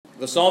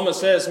The psalmist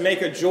says,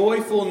 "Make a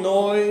joyful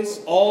noise,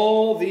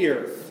 all the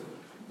earth."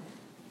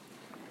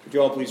 Would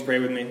you all please pray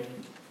with me?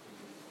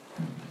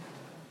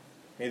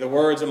 May the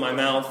words of my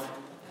mouth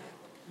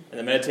and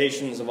the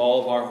meditations of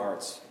all of our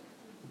hearts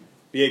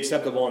be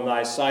acceptable in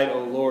thy sight,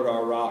 O Lord,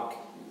 our rock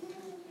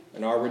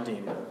and our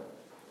Redeemer.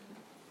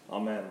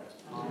 Amen.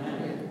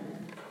 Amen.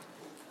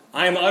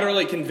 I am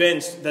utterly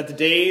convinced that the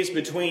days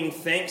between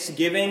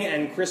Thanksgiving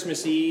and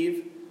Christmas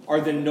Eve are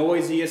the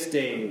noisiest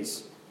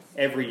days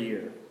every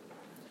year.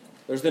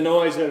 There's the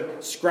noise of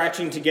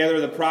scratching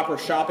together the proper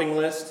shopping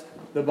list,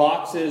 the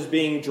boxes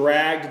being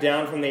dragged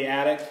down from the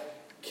attic,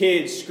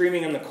 kids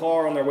screaming in the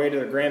car on their way to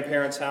their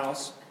grandparents'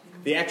 house,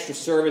 the extra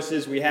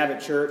services we have at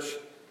church,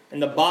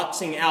 and the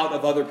boxing out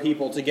of other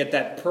people to get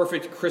that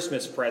perfect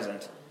Christmas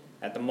present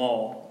at the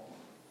mall.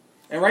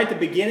 And right at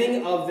the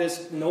beginning of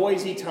this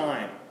noisy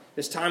time,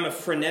 this time of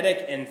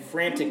frenetic and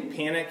frantic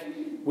panic,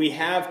 we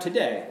have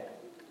today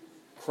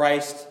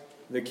Christ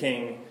the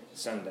King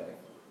Sunday.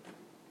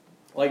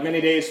 Like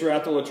many days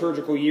throughout the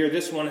liturgical year,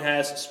 this one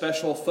has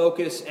special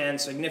focus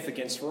and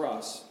significance for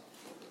us.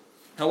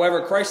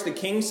 However, Christ the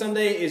King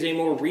Sunday is a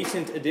more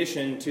recent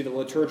addition to the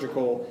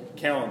liturgical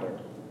calendar.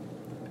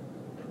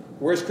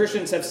 Whereas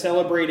Christians have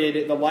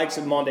celebrated the likes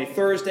of Maundy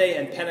Thursday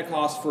and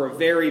Pentecost for a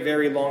very,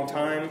 very long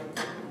time,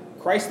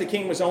 Christ the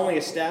King was only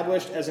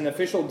established as an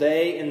official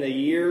day in the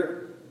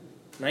year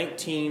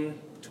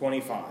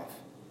 1925.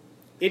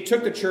 It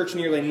took the church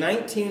nearly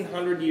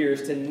 1,900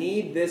 years to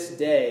need this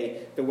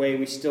day the way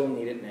we still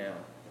need it now.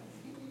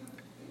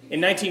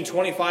 In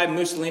 1925,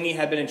 Mussolini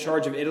had been in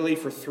charge of Italy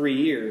for 3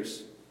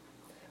 years.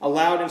 A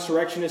loud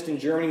insurrectionist in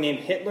Germany named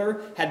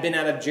Hitler had been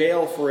out of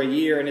jail for a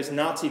year, and his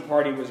Nazi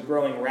party was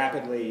growing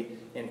rapidly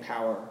in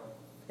power.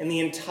 And the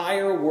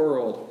entire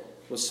world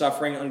was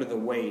suffering under the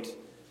weight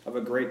of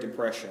a Great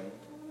Depression.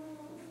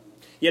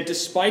 Yet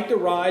despite the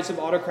rise of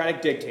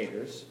autocratic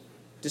dictators,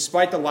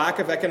 despite the lack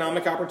of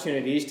economic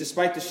opportunities,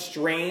 despite the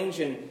strange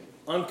and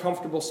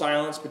uncomfortable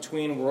silence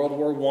between World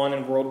War I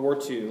and World War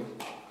II,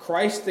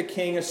 Christ the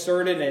King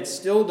asserted, and it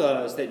still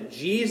does, that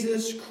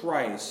Jesus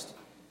Christ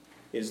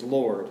is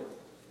Lord.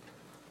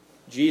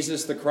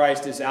 Jesus the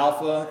Christ is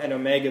Alpha and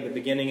Omega, the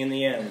beginning and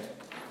the end.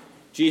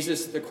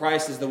 Jesus the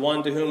Christ is the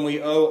one to whom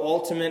we owe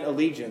ultimate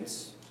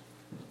allegiance.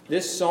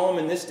 This psalm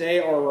and this day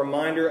are a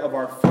reminder of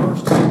our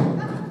first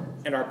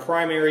and our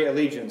primary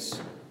allegiance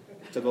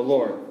to the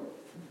Lord.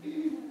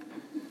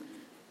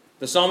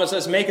 The psalmist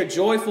says, "Make a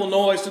joyful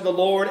noise to the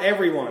Lord,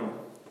 everyone.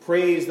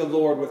 Praise the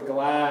Lord with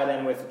glad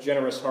and with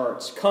generous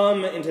hearts.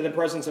 Come into the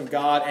presence of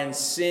God and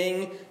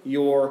sing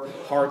your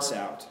hearts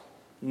out.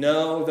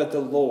 Know that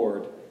the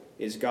Lord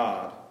is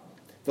God.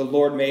 The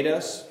Lord made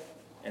us,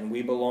 and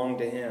we belong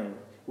to him.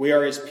 We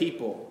are his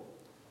people.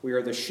 We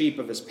are the sheep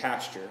of his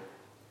pasture.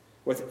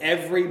 With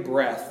every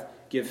breath,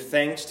 give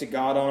thanks to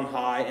God on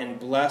high and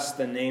bless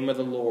the name of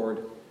the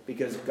Lord,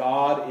 because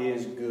God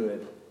is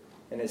good,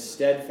 and his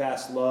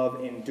steadfast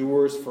love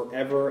endures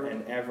forever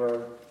and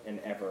ever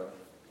and ever."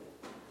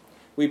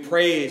 We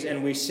praise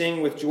and we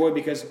sing with joy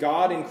because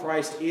God in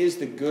Christ is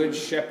the good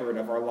shepherd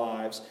of our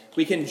lives.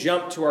 We can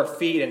jump to our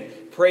feet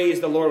and praise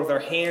the Lord with our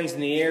hands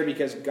in the air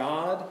because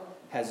God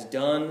has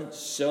done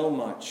so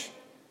much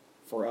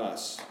for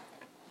us.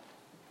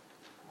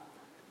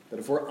 But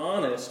if we're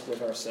honest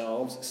with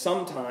ourselves,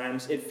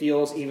 sometimes it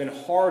feels even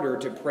harder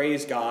to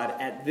praise God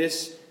at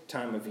this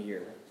time of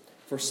year.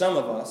 For some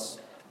of us,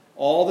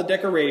 all the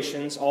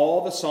decorations,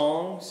 all the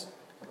songs,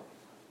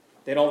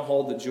 they don't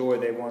hold the joy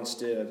they once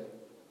did.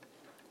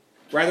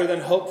 Rather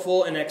than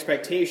hopeful in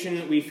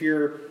expectation,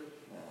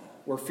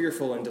 we're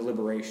fearful in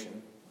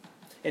deliberation.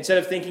 Instead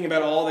of thinking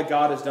about all that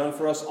God has done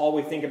for us, all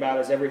we think about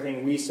is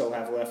everything we still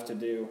have left to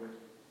do.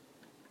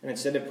 And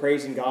instead of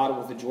praising God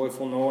with a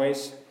joyful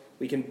noise,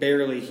 we can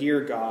barely hear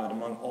God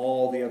among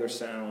all the other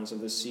sounds of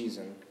this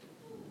season.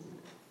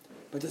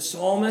 But the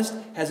psalmist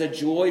has a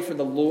joy for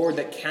the Lord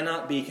that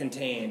cannot be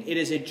contained. It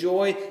is a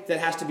joy that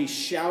has to be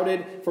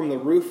shouted from the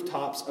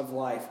rooftops of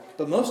life.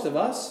 But most of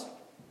us,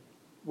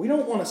 we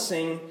don't want to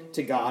sing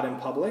to God in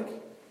public.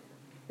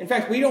 In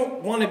fact, we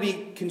don't want to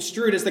be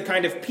construed as the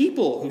kind of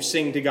people who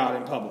sing to God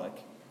in public.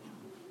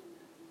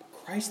 But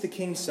Christ the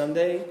King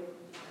Sunday,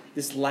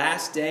 this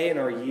last day in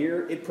our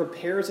year, it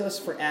prepares us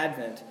for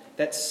Advent,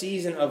 that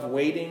season of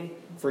waiting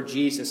for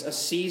Jesus, a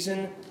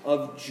season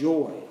of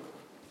joy.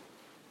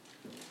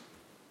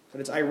 But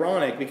it's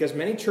ironic because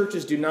many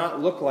churches do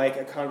not look like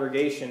a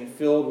congregation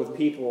filled with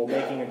people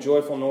making a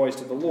joyful noise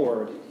to the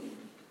Lord.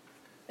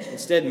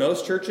 Instead,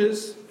 most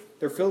churches,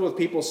 they're filled with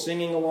people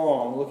singing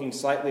along, looking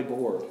slightly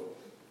bored.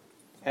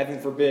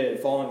 Heaven forbid,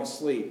 falling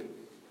asleep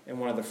in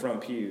one of the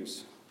front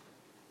pews.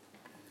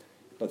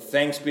 But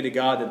thanks be to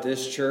God that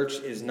this church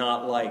is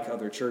not like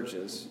other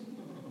churches.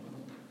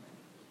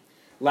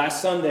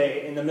 Last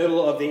Sunday, in the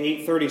middle of the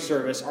 8:30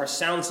 service, our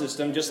sound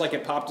system, just like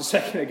it popped a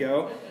second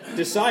ago,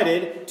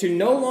 decided to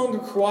no longer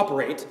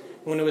cooperate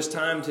when it was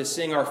time to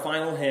sing our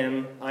final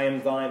hymn, "I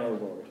Am Thine, O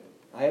Lord.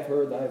 I have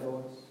heard thy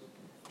voice.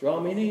 Draw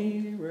me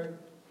nearer,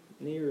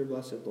 nearer,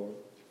 blessed Lord."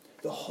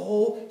 The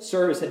whole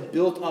service had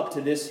built up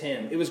to this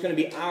hymn. It was going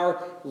to be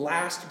our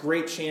last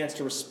great chance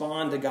to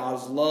respond to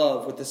God's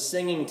love with the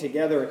singing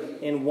together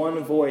in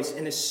one voice.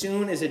 And as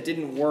soon as it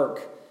didn't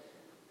work,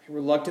 I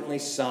reluctantly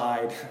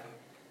sighed,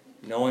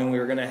 knowing we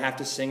were going to have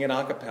to sing it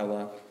a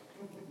cappella,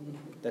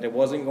 that it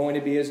wasn't going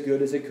to be as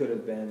good as it could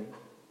have been.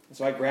 And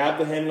so I grabbed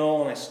the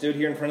hymnal and I stood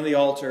here in front of the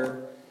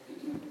altar.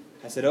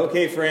 I said,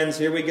 "Okay, friends,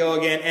 here we go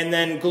again." And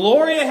then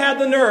Gloria had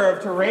the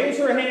nerve to raise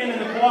her hand in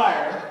the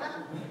choir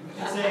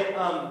and say,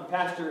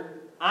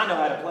 "Pastor, I know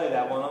how to play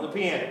that one on the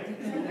piano."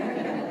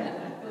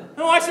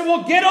 No, I said,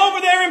 "Well, get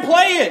over there and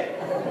play it."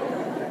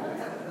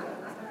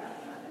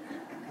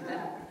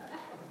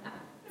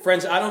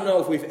 Friends, I don't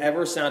know if we've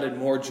ever sounded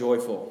more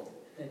joyful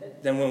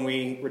than when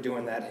we were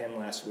doing that hymn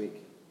last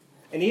week.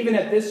 And even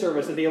at this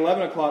service, at the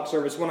 11 o'clock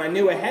service, when I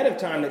knew ahead of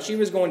time that she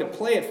was going to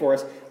play it for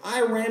us,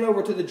 I ran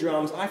over to the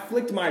drums, I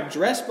flicked my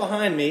dress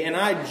behind me, and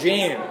I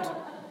jammed.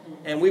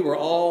 And we were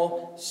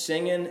all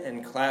singing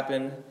and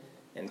clapping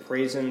and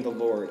praising the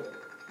Lord.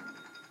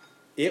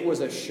 It was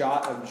a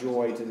shot of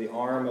joy to the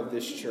arm of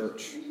this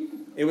church.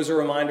 It was a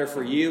reminder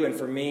for you and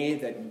for me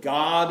that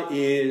God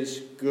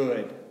is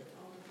good.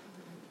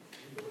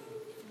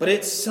 But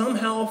it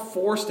somehow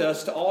forced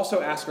us to also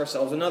ask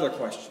ourselves another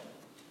question.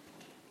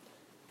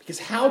 Because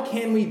how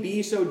can we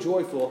be so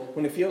joyful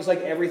when it feels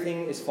like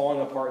everything is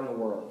falling apart in the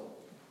world?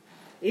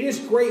 It is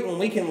great when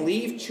we can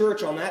leave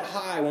church on that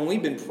high, when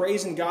we've been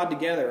praising God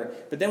together,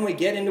 but then we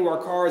get into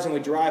our cars and we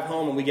drive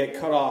home and we get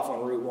cut off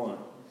on Route 1.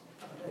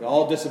 It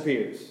all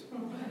disappears.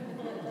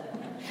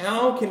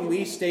 How can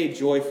we stay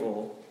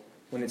joyful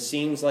when it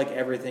seems like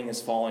everything is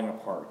falling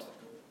apart?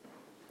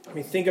 I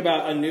mean, think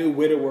about a new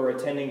widower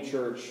attending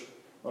church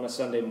on a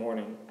Sunday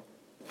morning.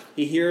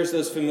 He hears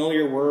those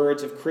familiar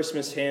words of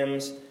Christmas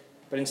hymns,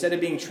 but instead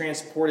of being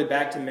transported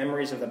back to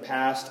memories of the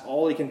past,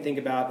 all he can think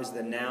about is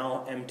the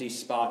now empty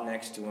spot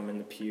next to him in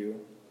the pew.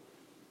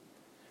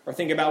 Or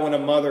think about when a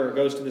mother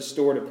goes to the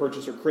store to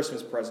purchase her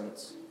Christmas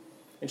presents.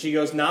 And she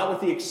goes not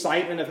with the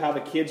excitement of how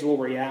the kids will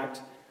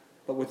react,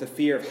 but with the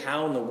fear of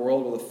how in the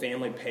world will the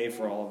family pay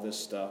for all of this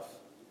stuff.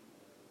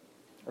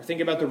 Or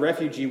think about the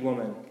refugee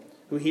woman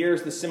who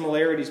hears the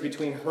similarities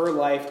between her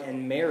life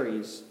and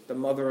Mary's, the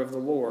mother of the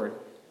Lord.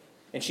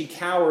 And she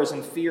cowers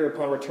in fear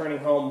upon returning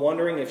home,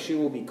 wondering if she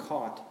will be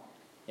caught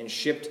and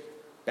shipped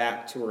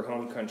back to her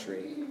home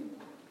country.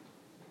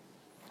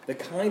 The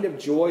kind of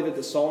joy that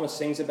the psalmist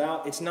sings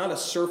about, it's not a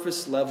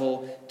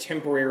surface-level,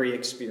 temporary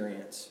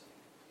experience.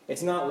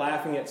 It's not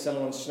laughing at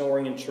someone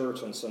snoring in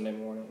church on Sunday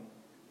morning.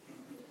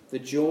 The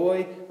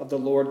joy of the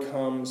Lord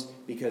comes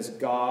because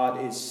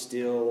God is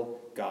still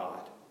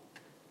God,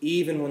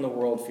 even when the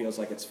world feels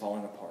like it's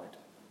falling apart.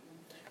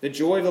 The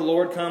joy of the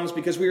Lord comes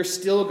because we are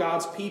still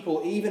God's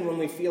people, even when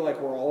we feel like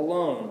we're all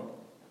alone.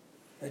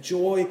 The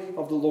joy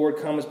of the Lord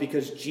comes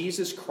because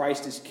Jesus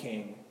Christ is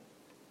King,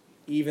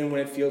 even when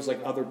it feels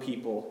like other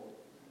people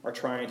are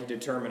trying to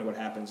determine what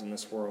happens in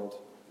this world.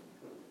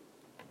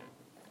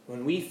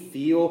 When we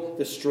feel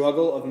the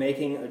struggle of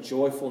making a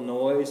joyful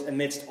noise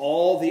amidst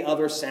all the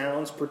other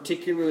sounds,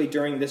 particularly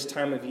during this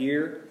time of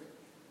year,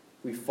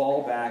 we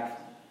fall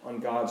back on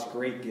God's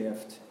great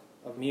gift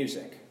of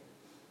music.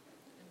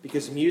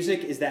 Because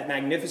music is that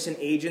magnificent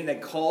agent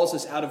that calls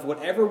us out of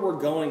whatever we're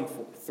going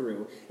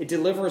through. It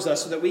delivers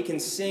us so that we can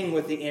sing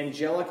with the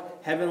angelic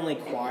heavenly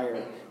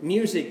choir.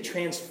 Music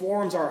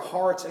transforms our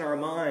hearts and our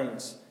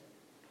minds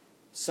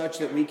such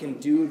that we can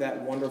do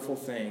that wonderful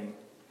thing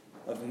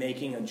of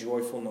making a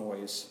joyful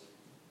noise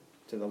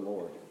to the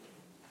Lord.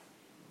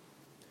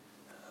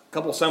 A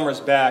couple summers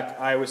back,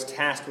 I was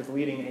tasked with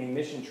leading a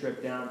mission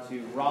trip down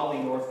to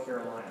Raleigh, North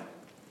Carolina.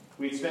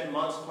 We'd spent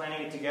months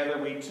planning it together.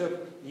 We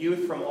took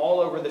youth from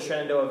all over the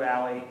Shenandoah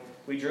Valley.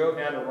 We drove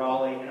down to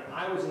Raleigh, and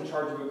I was in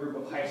charge of a group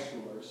of high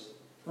schoolers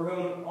for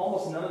whom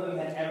almost none of them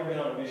had ever been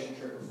on a mission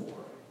trip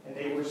before. And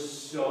they were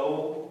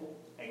so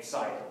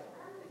excited.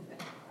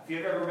 If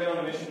you've ever been on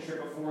a mission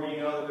trip before, you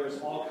know that there's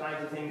all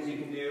kinds of things you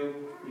can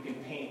do. You can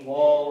paint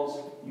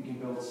walls. You can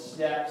build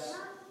steps.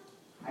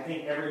 I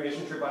think every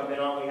mission trip I've been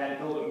on, we had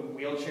to build a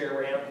wheelchair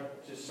ramp,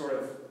 just sort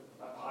of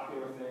a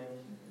popular thing.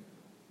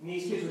 And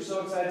these kids were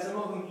so excited, some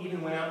of them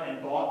even went out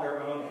and bought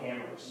their own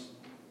hammers,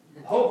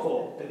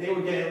 hopeful that they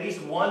would get at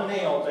least one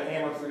nail to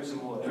hammer through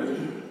some wood.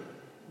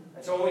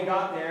 And so when we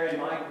got there and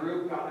my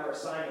group got their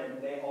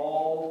assignment, they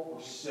all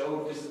were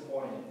so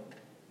disappointed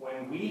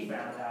when we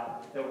found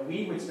out that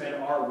we would spend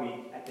our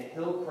week at the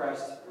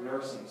Hillcrest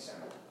Nursing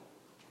Center.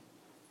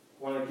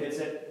 One of the kids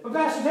said, "But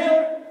Pastor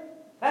Taylor,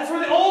 that's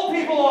where the old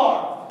people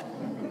are."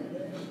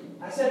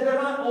 I said,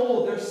 "They're not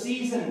old, they're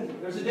seasoned.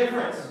 There's a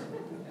difference."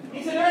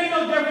 He said, "There ain't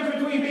no difference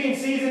between being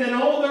seasoned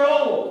and old. They're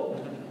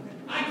old.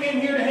 I came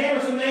here to hammer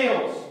some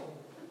nails."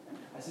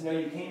 I said, "No,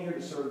 you came here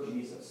to serve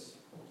Jesus."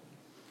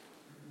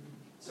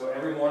 So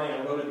every morning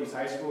I loaded these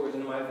high schoolers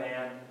into my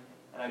van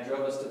and I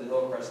drove us to the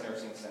Hillcrest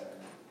Nursing Center.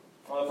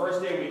 On the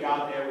first day we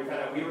got there, we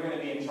found out we were going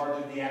to be in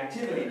charge of the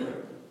activity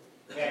room.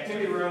 The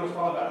activity room was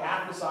probably about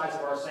half the size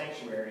of our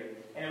sanctuary,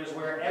 and it was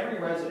where every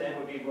resident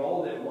would be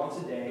rolled in once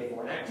a day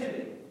for an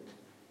activity.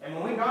 And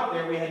when we got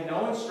there, we had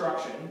no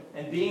instruction,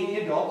 and being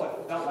the adult,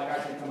 I felt like I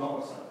could come up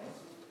with something.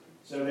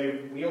 So they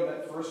wheeled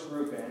that first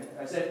group in.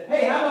 I said,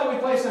 hey, how about we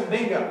play some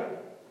bingo?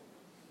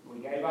 We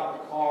gave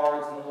out the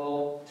cards and the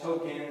little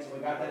tokens, and we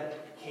got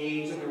that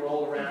cage that we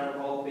rolled around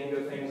with all the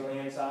bingo things on the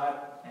inside,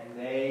 and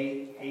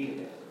they hated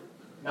it.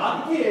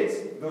 Not the kids,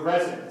 the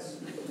residents.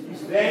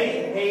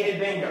 They hated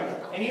bingo.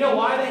 And you know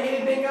why they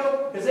hated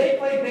bingo? Because they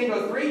played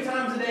bingo 3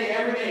 times a day,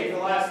 every day for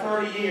the last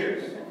 30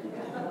 years.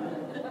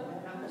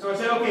 So I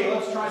said, okay,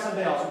 let's try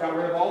something else. We got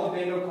rid of all the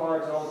bingo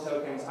cards and all the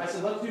tokens. I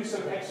said, let's do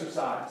some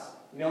exercise.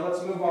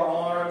 Let's move our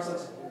arms,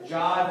 let's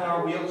jive in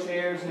our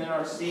wheelchairs and in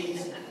our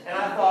seats. And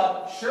I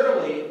thought,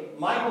 surely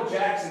Michael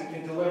Jackson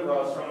can deliver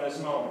us from this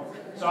moment.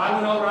 So I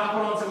went over, I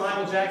put on some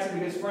Michael Jackson,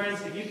 because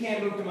friends, if you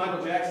can't move to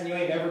Michael Jackson, you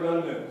ain't never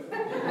going to move.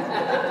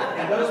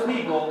 And those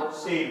people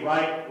stayed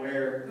right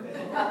where they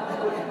were.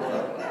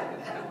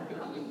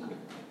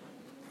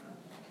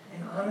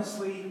 And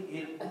honestly,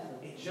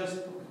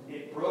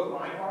 it broke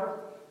my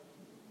heart,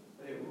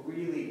 but it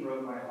really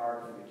broke my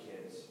heart for the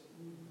kids,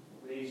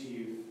 for these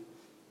youth,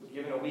 who were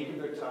given a week of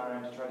their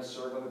time to try to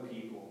serve other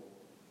people.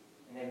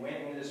 And they went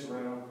into this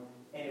room,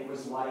 and it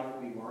was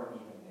like we weren't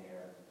even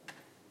there.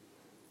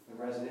 The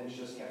residents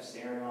just kept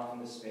staring off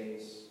into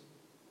space,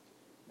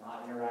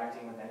 not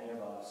interacting with any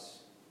of us.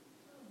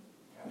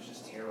 It was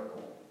just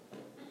terrible.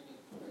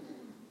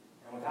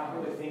 And without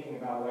really thinking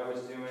about what I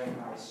was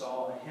doing, I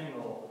saw a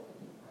hymnal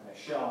on a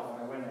shelf,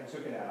 and I went and I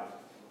took it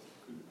out.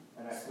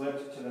 And I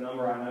flipped to the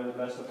number I know the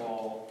best of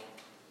all.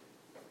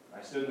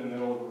 I stood in the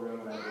middle of the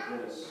room, and I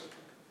did this.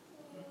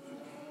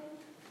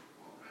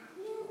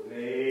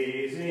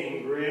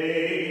 Amazing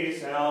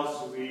grace, how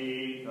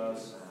sweet the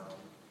sound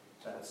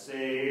that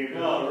saved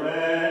a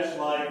wretch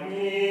like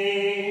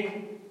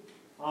me.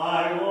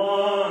 I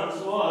once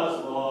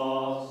was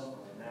lost,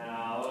 but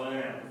now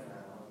am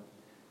found.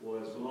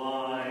 Was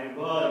blind,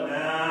 but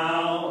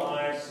now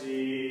I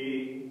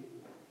see.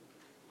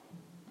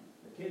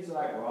 The kids that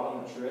I brought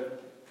on the trip,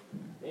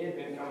 they had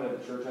been coming to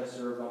the church I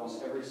served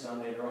almost every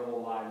Sunday their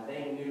whole lives.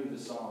 They knew the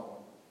song.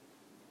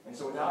 And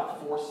so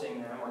without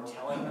forcing them or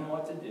telling them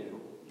what to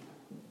do,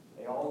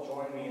 they all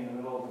joined me in the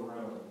middle of the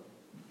room,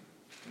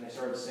 and they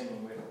started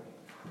singing with me.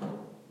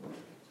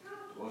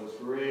 'Twas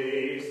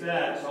grace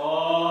that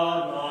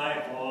taught my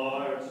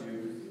heart to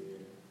fear,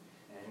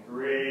 and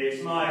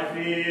grace my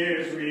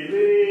fears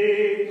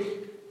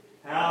relieved.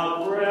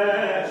 How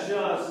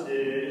precious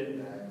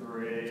did that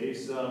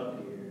grace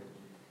appear,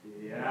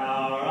 the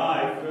hour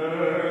I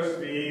first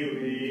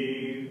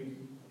believed.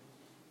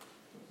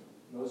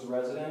 Those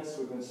residents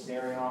who had been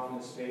staring off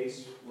into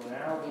space were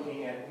now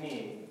looking at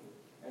me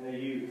and the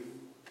youth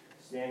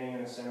standing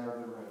in the center of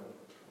the room.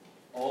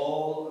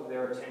 All of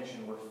their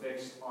attention were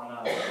fixed on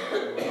us.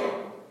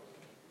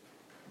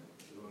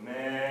 Through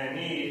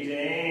many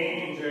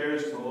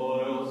dangers,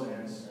 toils,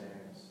 and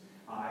snares,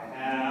 I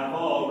have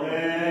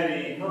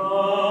already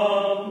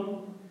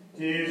come.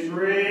 'Tis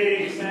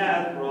grace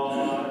hath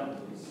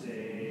brought me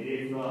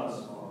safe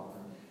thus far,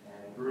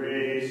 and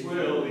grace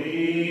will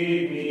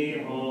lead me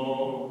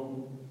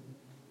home.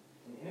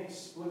 And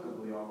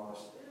inexplicably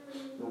almost,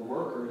 the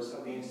workers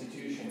of the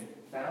institution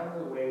found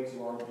their way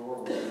to our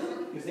doorway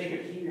because they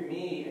could hear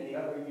me and the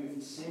other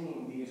youth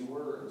singing these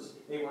words.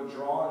 They were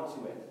drawn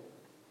to it.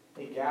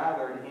 They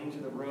gathered into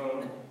the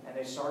room and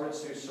they started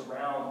to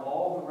surround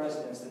all the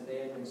residents that they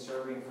had been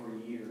serving for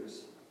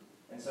years.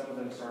 And some of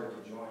them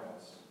started to join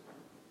us.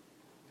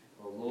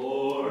 The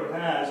Lord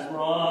has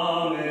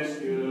promised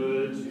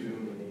good to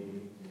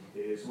me.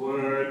 His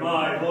word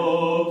my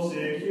hope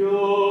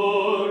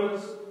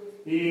secures.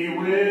 He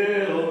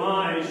will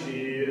my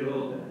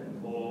shield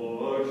and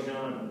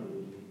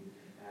portion be,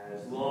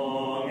 as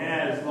long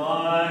as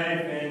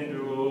life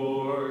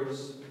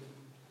endures.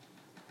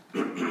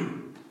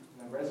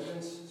 The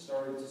residents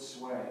started to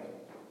sway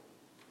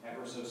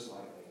ever so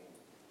slightly.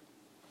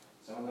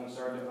 Some of them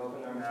started to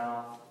open their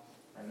mouth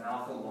and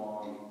mouth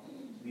along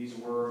these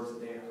words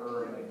that they had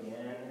heard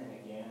again and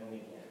again and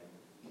again.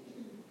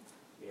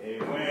 Yea,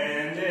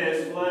 when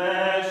this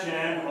flesh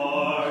and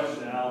heart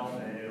shall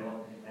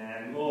fail,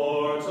 and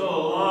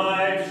mortal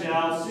life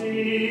shall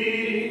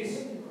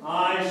cease,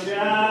 I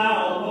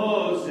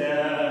shall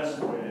possess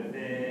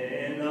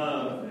within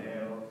the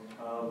veil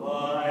a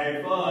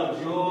life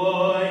of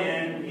joy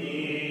and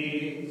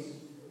peace.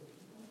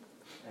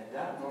 At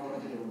that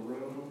moment, the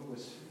room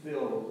was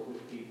filled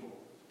with people,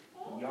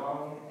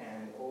 young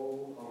and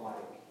old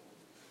alike.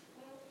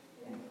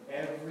 And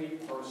every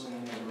person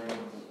in the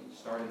room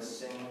started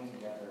singing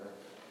together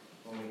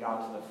when we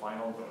got to the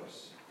final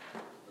verse.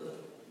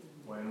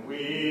 When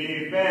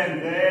we've been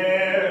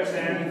there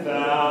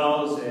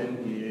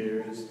 10,000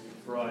 years,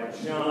 bright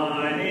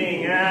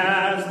shining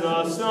as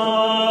the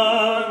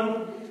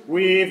sun,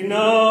 we've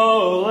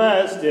no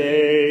less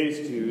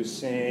days to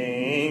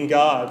sing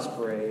God's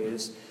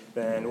praise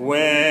than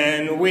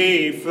when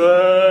we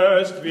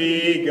first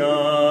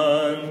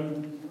begun.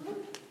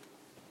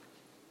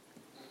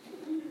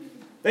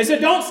 They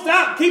said, don't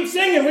stop, keep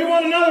singing, we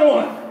want another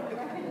one.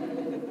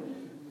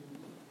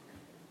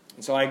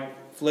 And so I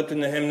flipped in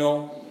the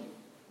hymnal,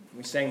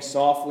 We sang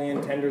softly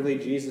and tenderly,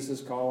 Jesus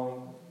is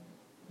calling.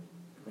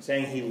 We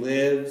sang He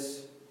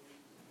lives.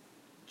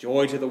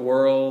 Joy to the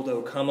world,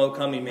 O come,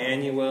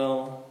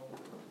 Emmanuel.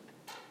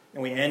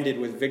 And we ended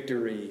with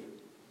victory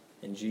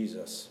in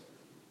Jesus.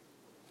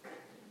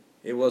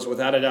 It was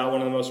without a doubt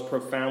one of the most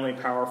profoundly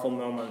powerful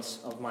moments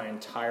of my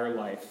entire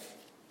life.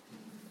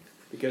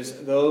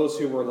 Because those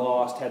who were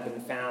lost had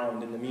been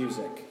found in the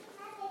music.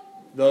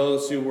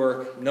 Those who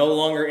were no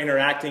longer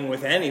interacting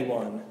with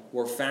anyone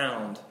were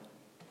found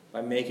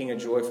by making a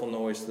joyful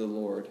noise to the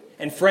Lord.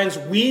 And friends,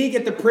 we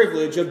get the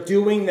privilege of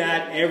doing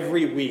that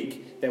every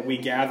week that we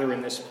gather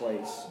in this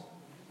place.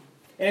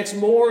 And it's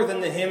more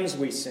than the hymns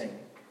we sing.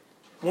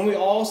 When we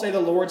all say the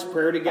Lord's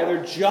Prayer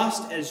together,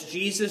 just as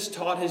Jesus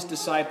taught his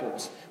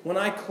disciples, when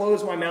I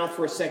close my mouth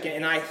for a second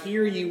and I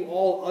hear you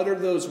all utter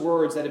those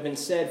words that have been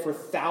said for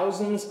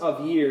thousands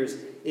of years,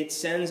 it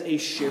sends a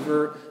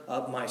shiver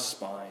up my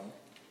spine.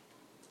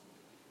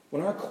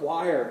 When our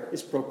choir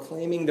is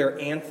proclaiming their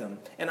anthem,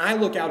 and I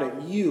look out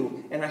at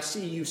you and I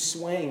see you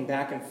swaying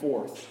back and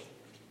forth,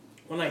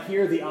 when I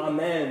hear the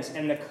amens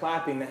and the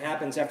clapping that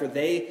happens after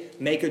they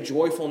make a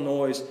joyful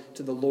noise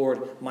to the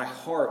Lord, my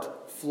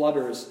heart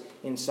flutters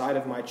inside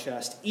of my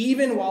chest.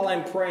 Even while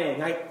I'm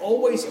praying, I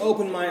always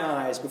open my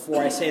eyes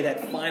before I say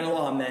that final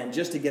amen,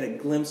 just to get a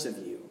glimpse of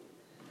you.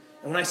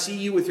 And when I see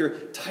you with your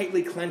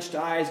tightly clenched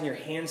eyes and your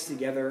hands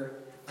together,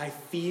 I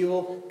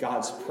feel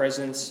God's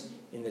presence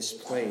in this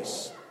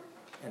place.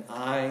 And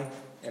I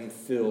am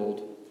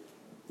filled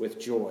with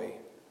joy.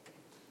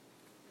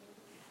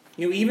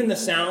 You know, even the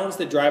sounds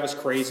that drive us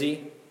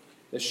crazy,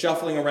 the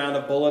shuffling around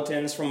of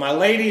bulletins from my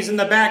ladies in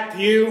the back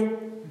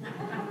pew,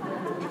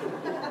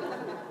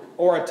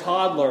 or a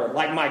toddler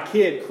like my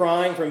kid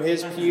crying from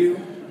his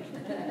pew,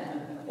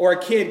 or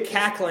a kid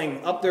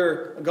cackling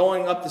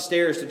going up the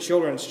stairs to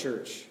children's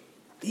church.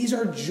 These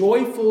are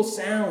joyful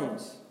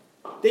sounds.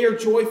 They are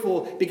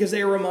joyful because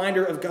they are a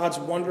reminder of God's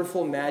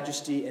wonderful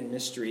majesty and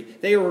mystery.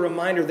 They are a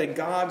reminder that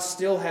God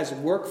still has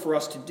work for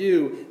us to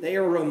do. They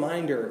are a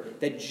reminder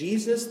that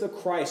Jesus the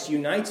Christ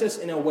unites us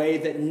in a way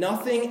that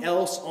nothing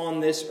else on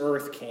this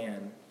earth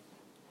can.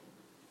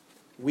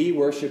 We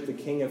worship the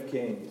King of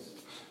Kings,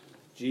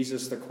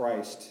 Jesus the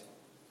Christ.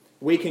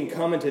 We can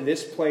come into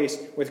this place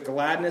with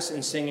gladness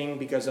and singing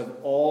because of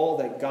all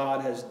that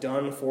God has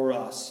done for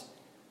us.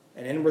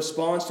 And in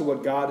response to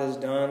what God has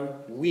done,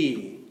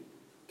 we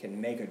can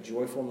make a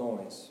joyful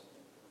noise.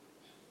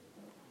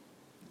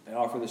 I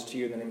offer this to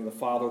you in the name of the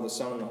Father, the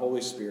Son, and the Holy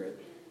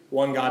Spirit,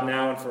 one God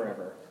now and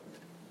forever.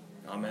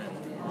 Amen.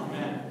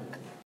 Amen.